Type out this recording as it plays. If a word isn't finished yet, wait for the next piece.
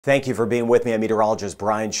Thank you for being with me. I'm meteorologist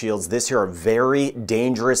Brian Shields. This here, a very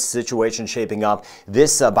dangerous situation shaping up.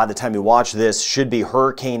 This, by the time you watch this, should be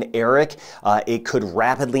Hurricane Erick. It could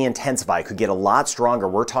rapidly intensify. It could get a lot stronger.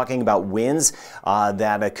 We're talking about winds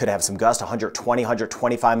that could have some gusts, 120,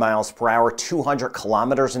 125 miles per hour, 200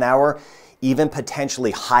 kilometers an hour. Even potentially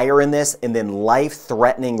higher in this, and then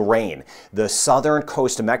life-threatening rain. The southern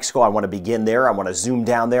coast of Mexico, I want to begin there. I want to zoom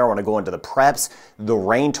down there. I want to go into the preps, the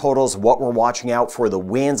rain totals, what we're watching out for, the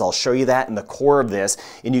winds. I'll show you that in the core of this.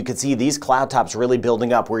 And you can see these cloud tops really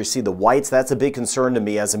building up. Where you see the whites, that's a big concern to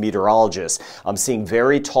me as a meteorologist. I'm seeing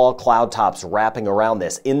very tall cloud tops wrapping around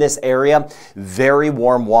this. In this area, very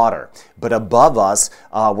warm water. But above us,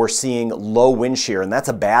 we're seeing low wind shear, and that's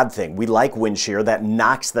a bad thing. We like wind shear. That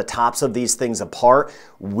knocks the tops of these things apart.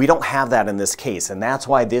 We don't have that in this case, and that's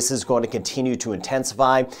why this is going to continue to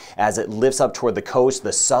intensify as it lifts up toward the coast,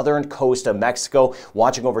 the southern coast of Mexico,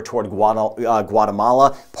 watching over toward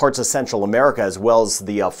Guatemala, parts of Central America, as well as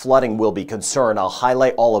the flooding will be concerned. I'll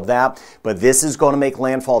highlight all of that, but this is going to make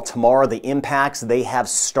landfall tomorrow. The impacts, they have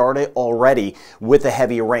started already with the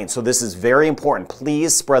heavy rain, so this is very important.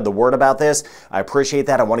 Please spread the word about this. I appreciate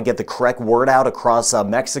that. I want to get the correct word out across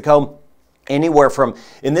Mexico. Anywhere from,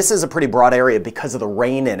 and this is a pretty broad area because of the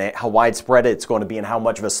rain in it, how widespread it's going to be and how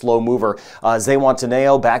much of a slow mover.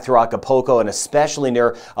 Zihuatanejo, back through Acapulco, and especially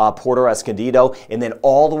near Puerto Escondido, and then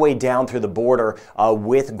all the way down through the border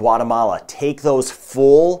with Guatemala. Take those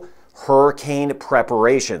full hurricane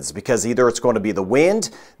preparations, because either it's going to be the wind,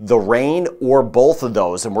 the rain, or both of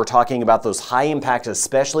those. And we're talking about those high impacts,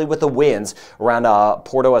 especially with the winds around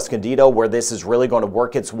Puerto Escondido, where this is really going to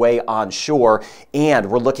work its way onshore. And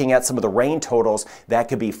we're looking at some of the rain totals that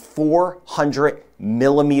could be 400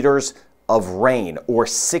 millimeters of rain, or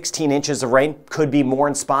 16 inches of rain. Could be more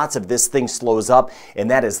in spots if this thing slows up, and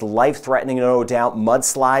that is life-threatening, no doubt.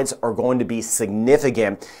 Mudslides are going to be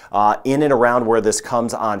significant in and around where this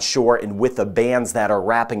comes on shore, and with the bands that are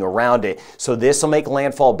wrapping around it. So this will make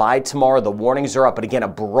landfall by tomorrow. The warnings are up, but again, a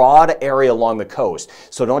broad area along the coast.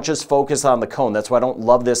 So don't just focus on the cone. That's why I don't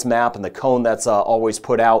love this map and the cone that's always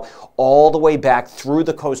put out all the way back through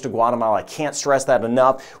the coast of Guatemala. I can't stress that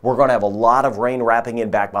enough. We're going to have a lot of rain wrapping in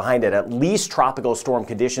back behind it. At least tropical storm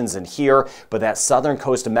conditions in here, but that southern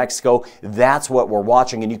coast of Mexico, that's what we're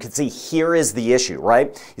watching. And you can see here is the issue, right?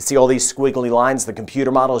 You see all these squiggly lines, the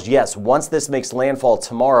computer models. Yes, once this makes landfall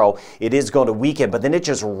tomorrow, it is going to weaken, but then it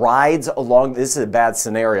just rides along. This is a bad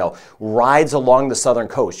scenario. Rides along the southern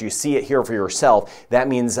coast. You see it here for yourself. That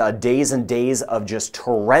means days and days of just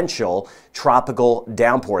torrential tropical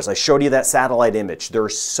downpours. I showed you that satellite image.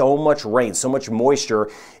 There's so much rain, so much moisture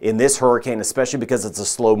in this hurricane, especially because it's a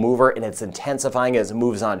slow mover and it's intensifying as it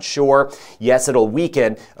moves on shore. Yes, it'll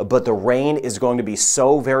weaken, but the rain is going to be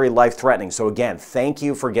so very life-threatening. So again, thank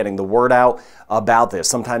you for getting the word out about this.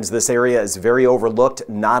 Sometimes this area is very overlooked,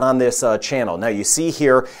 not on this channel. Now you see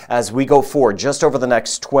here as we go forward, just over the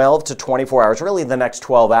next 12 to 24 hours, really the next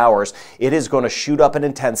 12 hours, it is going to shoot up in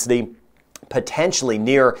intensity, potentially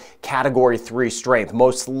near Category 3 strength.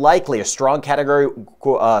 Most likely a strong Category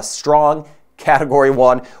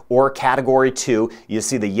 1 or Category 2. You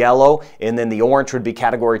see the yellow, and then the orange would be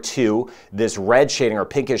Category 2. This red shading or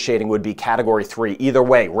pinkish shading would be Category 3. Either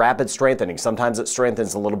way, rapid strengthening. Sometimes it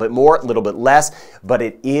strengthens a little bit more, a little bit less, but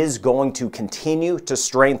it is going to continue to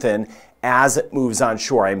strengthen as it moves on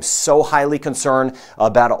shore. I'm so highly concerned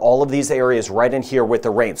about all of these areas right in here with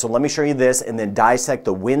the rain. So let me show you this and then dissect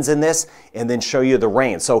the winds in this and then show you the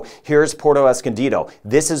rain. So here's Puerto Escondido.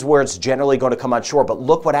 This is where it's generally going to come on shore, but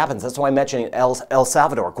look what happens. That's why I'm mentioning El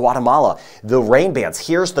Salvador, Guatemala, the rain bands.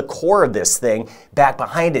 Here's the core of this thing back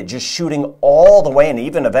behind it, just shooting all the way, and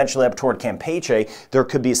even eventually up toward Campeche, there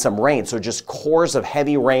could be some rain. So just cores of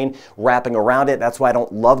heavy rain wrapping around it. That's why I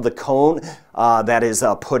don't love the cone that is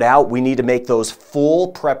put out. We need to make those full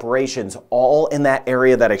preparations all in that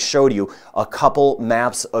area that I showed you a couple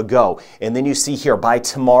maps ago. And then you see here by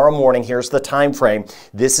tomorrow morning, here's the time frame.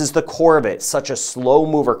 This is the core of it. Such a slow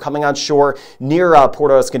mover coming on shore near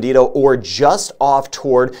Puerto Escondido or just off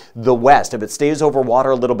toward the west. If it stays over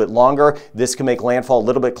water a little bit longer, this can make landfall a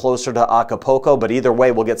little bit closer to Acapulco, but either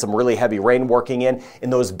way, we'll get some really heavy rain working in,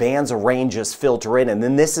 and those bands of rain just filter in. And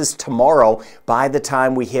then this is tomorrow by the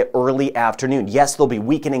time we hit early afternoon. Yes, they'll be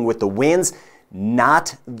weakening with the winds.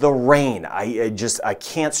 not the rain. I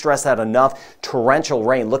can't stress that enough. Torrential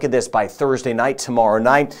rain. Look at this by Thursday night, tomorrow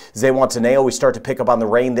night. Zihuatanejo, we start to pick up on the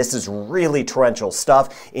rain. This is really torrential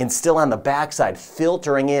stuff. And still on the backside,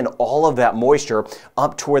 filtering in all of that moisture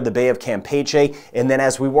up toward the Bay of Campeche. And then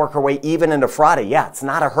as we work our way even into Friday, yeah, it's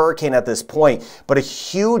not a hurricane at this point, but a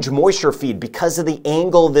huge moisture feed because of the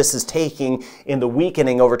angle this is taking in the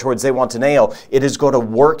weakening over towards Zihuatanejo. It is going to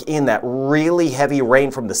work in that really heavy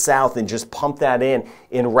rain from the south and just pump that in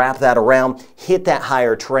and wrap that around, hit that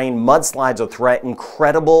higher terrain. Mudslides a threat,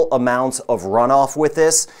 incredible amounts of runoff with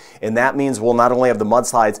this, and that means we'll not only have the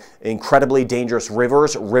mudslides, incredibly dangerous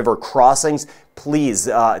rivers, river crossings. Please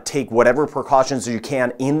take whatever precautions you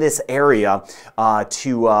can in this area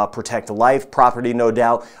to protect life, property no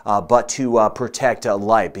doubt, but to protect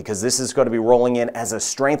life, because this is going to be rolling in as a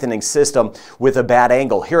strengthening system with a bad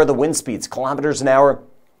angle. Here are the wind speeds, kilometers an hour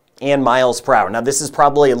and miles per hour. Now this is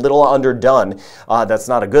probably a little underdone. That's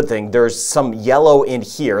not a good thing. There's some yellow in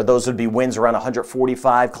here. Those would be winds around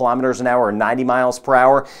 145 kilometers an hour or 90 miles per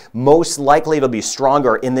hour. Most likely it'll be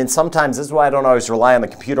stronger. And then sometimes, this is why I don't always rely on the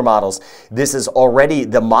computer models. This is already,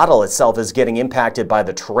 the model itself is getting impacted by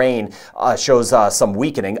the terrain, shows some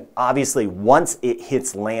weakening. Obviously once it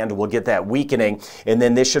hits land, we'll get that weakening. And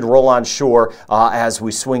then this should roll on shore as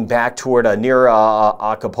we swing back toward near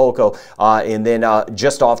Acapulco and then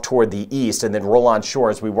just off toward the east, and then roll on shore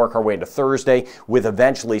as we work our way into Thursday with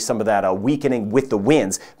eventually some of that weakening with the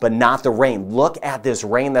winds, but not the rain. Look at this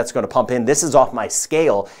rain that's going to pump in. This is off my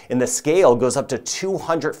scale, and the scale goes up to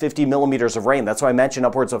 250 millimeters of rain. That's why I mentioned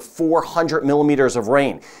upwards of 400 millimeters of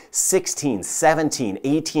rain. 16, 17,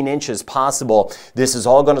 18 inches possible. This is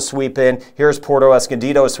all going to sweep in. Here's Puerto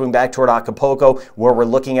Escondido, swing back toward Acapulco, where we're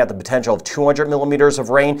looking at the potential of 200 millimeters of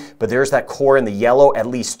rain, but there's that core in the yellow, at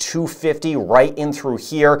least 250 right in through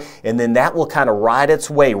here. And then that will kind of ride its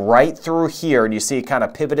way right through here, and you see it kind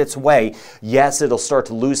of pivot its way. Yes, it'll start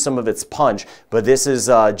to lose some of its punch, but this is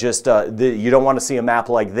you don't want to see a map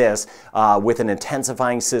like this with an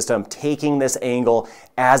intensifying system taking this angle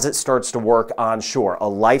as it starts to work onshore. A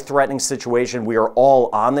life-threatening situation. We are all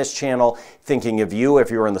on this channel thinking of you. If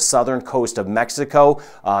you're in the southern coast of Mexico,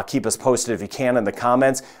 keep us posted if you can in the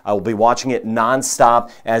comments. I will be watching it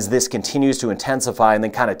nonstop as this continues to intensify and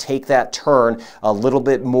then kind of take that turn a little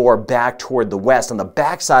bit more back toward the west. On the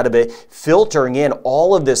backside of it, filtering in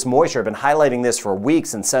all of this moisture. I've been highlighting this for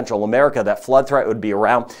weeks in Central America, that flood threat would be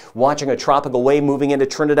around. Watching a tropical wave moving into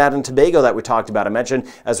Trinidad and Tobago that we talked about. I mentioned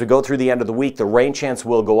as we go through the end of the week, the rain chance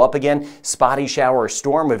will go up again. Spotty shower or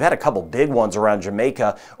storm. We've had a couple big ones around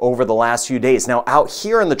Jamaica over the last few days. Now out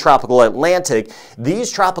here in the tropical Atlantic,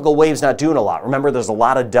 these tropical waves not doing a lot. Remember, there's a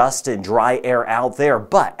lot of dust and dry air out there,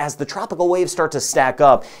 but as the tropical waves start to stack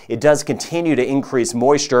up, it does continue to increase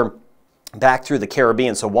moisture back through the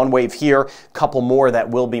Caribbean. So one wave here, couple more that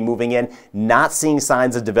will be moving in. Not seeing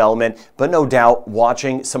signs of development, but no doubt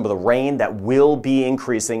watching some of the rain that will be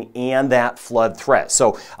increasing and that flood threat.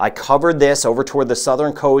 So I covered this over toward the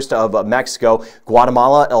southern coast of Mexico,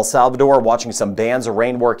 Guatemala, El Salvador, watching some bands of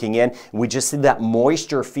rain working in. We just see that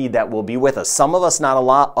moisture feed that will be with us. Some of us not a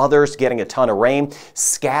lot, others getting a ton of rain,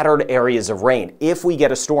 scattered areas of rain. If we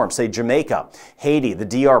get a storm, say Jamaica, Haiti, the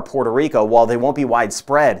DR, Puerto Rico, while they won't be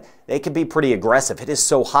widespread, they can be pretty aggressive. It is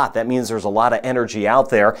so hot. That means there's a lot of energy out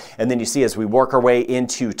there. And then you see as we work our way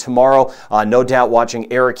into tomorrow, no doubt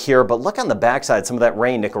watching Erick here, but look on the backside, some of that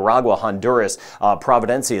rain, Nicaragua, Honduras,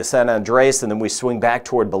 Providencia, San Andres, and then we swing back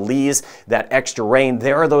toward Belize, that extra rain.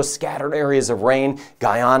 There are those scattered areas of rain.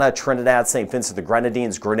 Guyana, Trinidad, St. Vincent the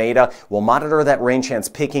Grenadines, Grenada. We'll monitor that rain chance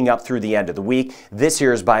picking up through the end of the week. This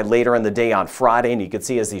here is by later in the day on Friday, and you can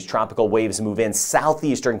see as these tropical waves move in,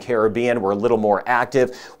 southeastern Caribbean, we're a little more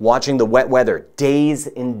active. Watching the wet weather, days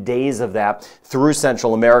and days of that through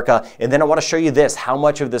Central America. And then I want to show you this, how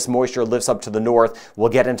much of this moisture lifts up to the north. We'll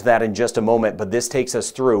get into that in just a moment, but this takes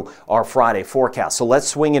us through our Friday forecast. So let's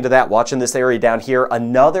swing into that. Watching this area down here,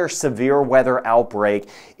 another severe weather outbreak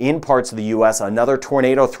in parts of the U.S., another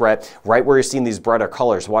tornado threat right where you're seeing these brighter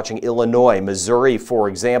colors. Watching Illinois, Missouri, for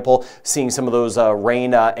example, seeing some of those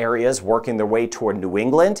rain areas working their way toward New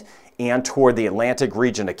England and toward the Atlantic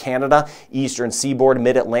region of Canada, eastern seaboard,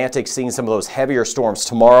 mid-Atlantic, seeing some of those heavier storms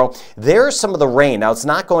tomorrow. There's some of the rain. Now, it's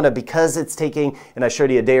not going to, because it's taking, and I showed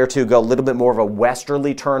you a day or two ago, a little bit more of a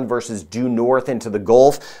westerly turn versus due north into the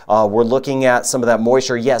Gulf. We're looking at some of that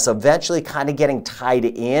moisture, yes, eventually kind of getting tied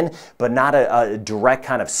in, but not a direct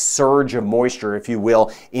kind of surge of moisture, if you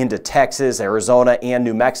will, into Texas, Arizona, and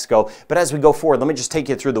New Mexico. But as we go forward, let me just take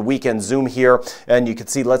you through the weekend zoom here, and you can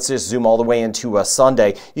see, let's just zoom all the way into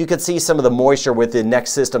Sunday. You can see see some of the moisture with the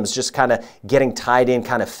next systems just kind of getting tied in,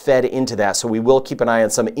 kind of fed into that. So we will keep an eye on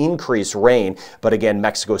some increased rain. But again,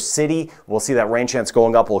 Mexico City, we'll see that rain chance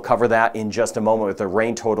going up. We'll cover that in just a moment with the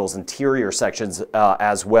rain totals, interior sections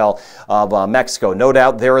as well of Mexico. No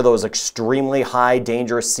doubt there are those extremely high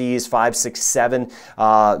dangerous seas, 5, 6, 7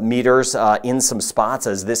 meters in some spots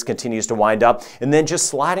as this continues to wind up. And then just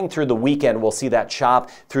sliding through the weekend, we'll see that chop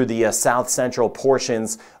through the south central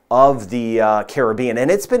portions of the Caribbean.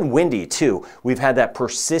 And it's been windy too. We've had that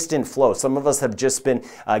persistent flow. Some of us have just been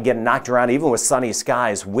getting knocked around even with sunny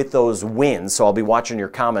skies with those winds. So I'll be watching your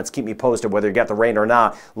comments. Keep me posted whether you got the rain or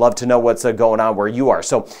not. Love to know what's going on where you are.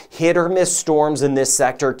 So hit or miss storms in this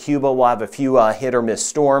sector. Cuba will have a few hit or miss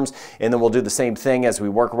storms. And then we'll do the same thing as we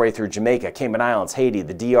work our way through Jamaica, Cayman Islands, Haiti,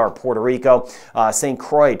 the DR, Puerto Rico, St.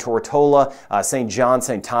 Croix, Tortola, St. John,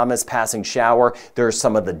 St. Thomas, passing shower. There's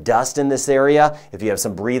some of the dust in this area. If you have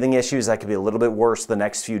some breathing issues, that could be a little bit worse the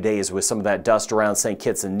next few days with some of that dust around St.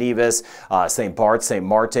 Kitts and Nevis, St. Barth, St.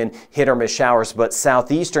 Martin, hit or miss showers. But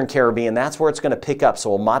southeastern Caribbean, that's where it's going to pick up. So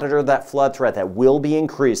we'll monitor that flood threat that will be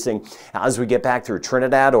increasing as we get back through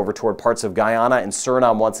Trinidad over toward parts of Guyana and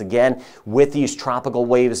Suriname once again with these tropical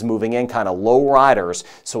waves moving in, kind of low riders.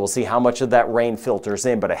 So we'll see how much of that rain filters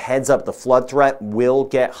in. But a heads up, the flood threat will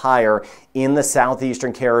get higher in the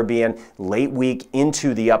southeastern Caribbean late week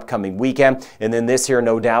into the upcoming weekend. And then this here,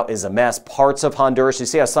 no doubt, is a mess. Parts of Honduras, you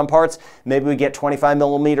see how some parts, maybe we get 25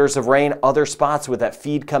 millimeters of rain. Other spots with that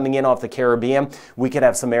feed coming in off the Caribbean, we could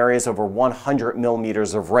have some areas over 100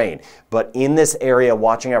 millimeters of rain. But in this area,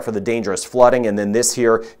 watching out for the dangerous flooding. And then this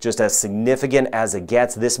here, just as significant as it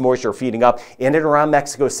gets, this moisture feeding up in and around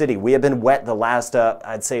Mexico City. We have been wet the last,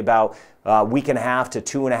 I'd say about week and a half to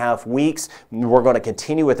 2.5 weeks. We're going to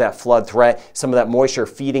continue with that flood threat. Some of that moisture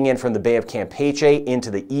feeding in from the Bay of Campeche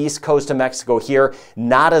into the east coast of Mexico here.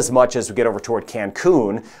 Not as much as we get over toward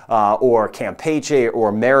Cancun or Campeche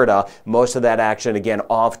or Merida. Most of that action, again,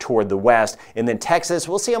 off toward the west. And then Texas,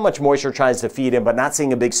 we'll see how much moisture tries to feed in, but not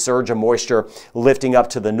seeing a big surge of moisture lifting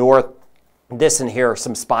up to the north. This and here,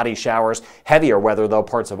 some spotty showers. Heavier weather, though,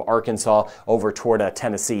 parts of Arkansas over toward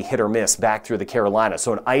Tennessee, hit or miss back through the Carolinas.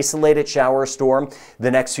 So an isolated shower storm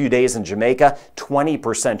the next few days in Jamaica,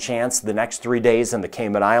 20% chance the next 3 days in the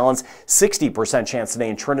Cayman Islands, 60% chance today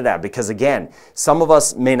in Trinidad. Because again, some of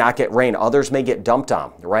us may not get rain, others may get dumped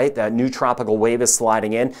on, right? That new tropical wave is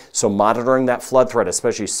sliding in. So monitoring that flood threat,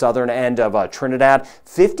 especially southern end of Trinidad,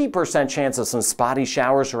 50% chance of some spotty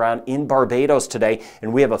showers around in Barbados today.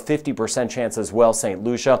 And we have a 50% chance as well, St.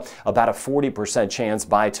 Lucia, about a 40% chance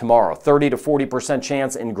by tomorrow. 30 to 40%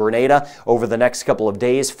 chance in Grenada over the next couple of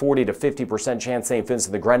days. 40 to 50% chance St. Vincent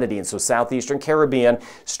and the Grenadines. So southeastern Caribbean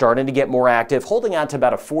starting to get more active, holding on to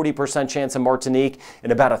about a 40% chance in Martinique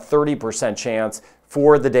and about a 30% chance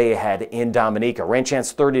for the day ahead in Dominica. Rain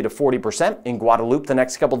chance 30 to 40% in Guadeloupe the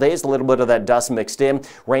next couple days. A little bit of that dust mixed in.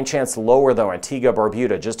 Rain chance lower though. Antigua,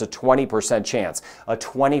 Barbuda, just a 20% chance. A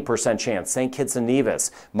 20% chance. St. Kitts and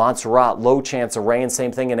Nevis, Montserrat, low chance of rain.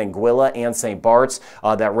 Same thing in Anguilla and St. Bart's.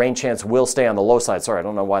 That rain chance will stay on the low side. Sorry, I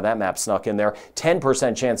don't know why that map snuck in there.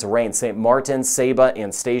 10% chance of rain. St. Martin, Saba,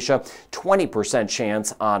 and Statia. 20%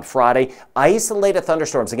 chance on Friday. Isolated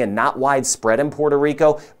thunderstorms. Again, not widespread in Puerto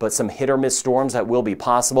Rico, but some hit or miss storms that will be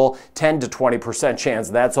possible. 10 to 20%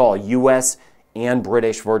 chance. That's all U.S. and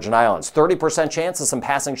British Virgin Islands. 30% chance of some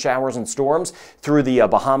passing showers and storms through the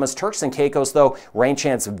Bahamas. Turks and Caicos, though, rain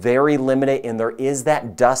chance very limited, and there is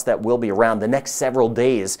that dust that will be around the next several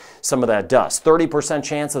days, some of that dust. 30%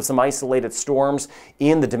 chance of some isolated storms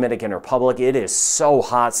in the Dominican Republic. It is so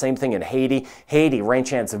hot. Same thing in Haiti. Haiti, rain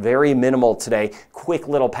chance very minimal today. Quick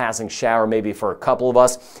little passing shower maybe for a couple of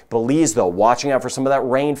us. Belize, though, watching out for some of that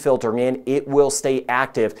rain filtering in. It will stay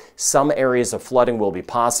active. Some areas of flooding will be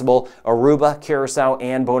possible. Aruba, Curacao,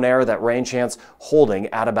 and Bonaire, that rain chance holding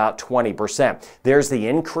at about 20%. There's the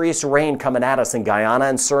increased rain coming at us in Guyana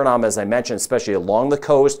and Suriname, as I mentioned, especially along the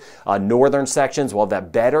coast, northern sections. We'll have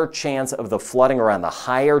that better chance of the flooding, around the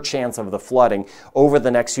higher chance of the flooding over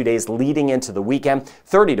the next few days leading into the weekend.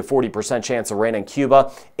 30 to 40% chance of rain in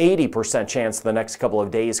Cuba, 80% chance the next couple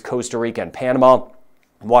of days, Costa Rica and Panama.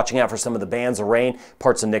 Watching out for some of the bands of rain,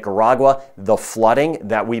 parts of Nicaragua, the flooding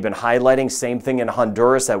that we've been highlighting, same thing in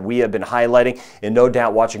Honduras that we have been highlighting, and no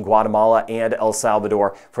doubt watching Guatemala and El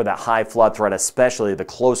Salvador for that high flood threat, especially the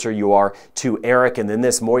closer you are to Erick. And then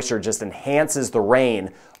this moisture just enhances the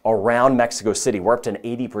rain around Mexico City. We're up to an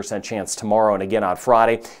 80% chance tomorrow and again on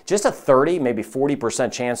Friday. Just a 30, maybe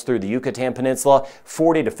 40% chance through the Yucatan Peninsula,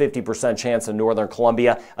 40 to 50% chance in northern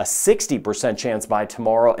Colombia, a 60% chance by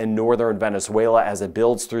tomorrow in northern Venezuela as it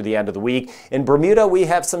builds through the end of the week. In Bermuda, we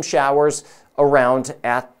have some showers around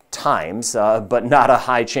at times, but not a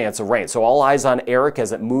high chance of rain. So all eyes on Erick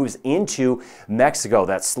as it moves into Mexico.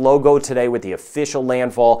 That slow go today with the official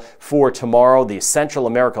landfall for tomorrow. The Central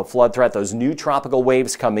America flood threat, those new tropical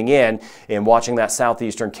waves coming in, and watching that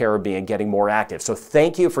southeastern Caribbean getting more active. So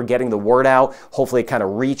thank you for getting the word out. Hopefully it kind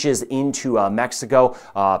of reaches into Mexico.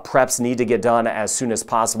 Preps need to get done as soon as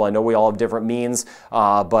possible. I know we all have different means,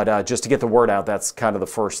 but just to get the word out, that's kind of the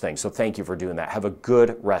first thing. So thank you for doing that. Have a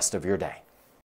good rest of your day.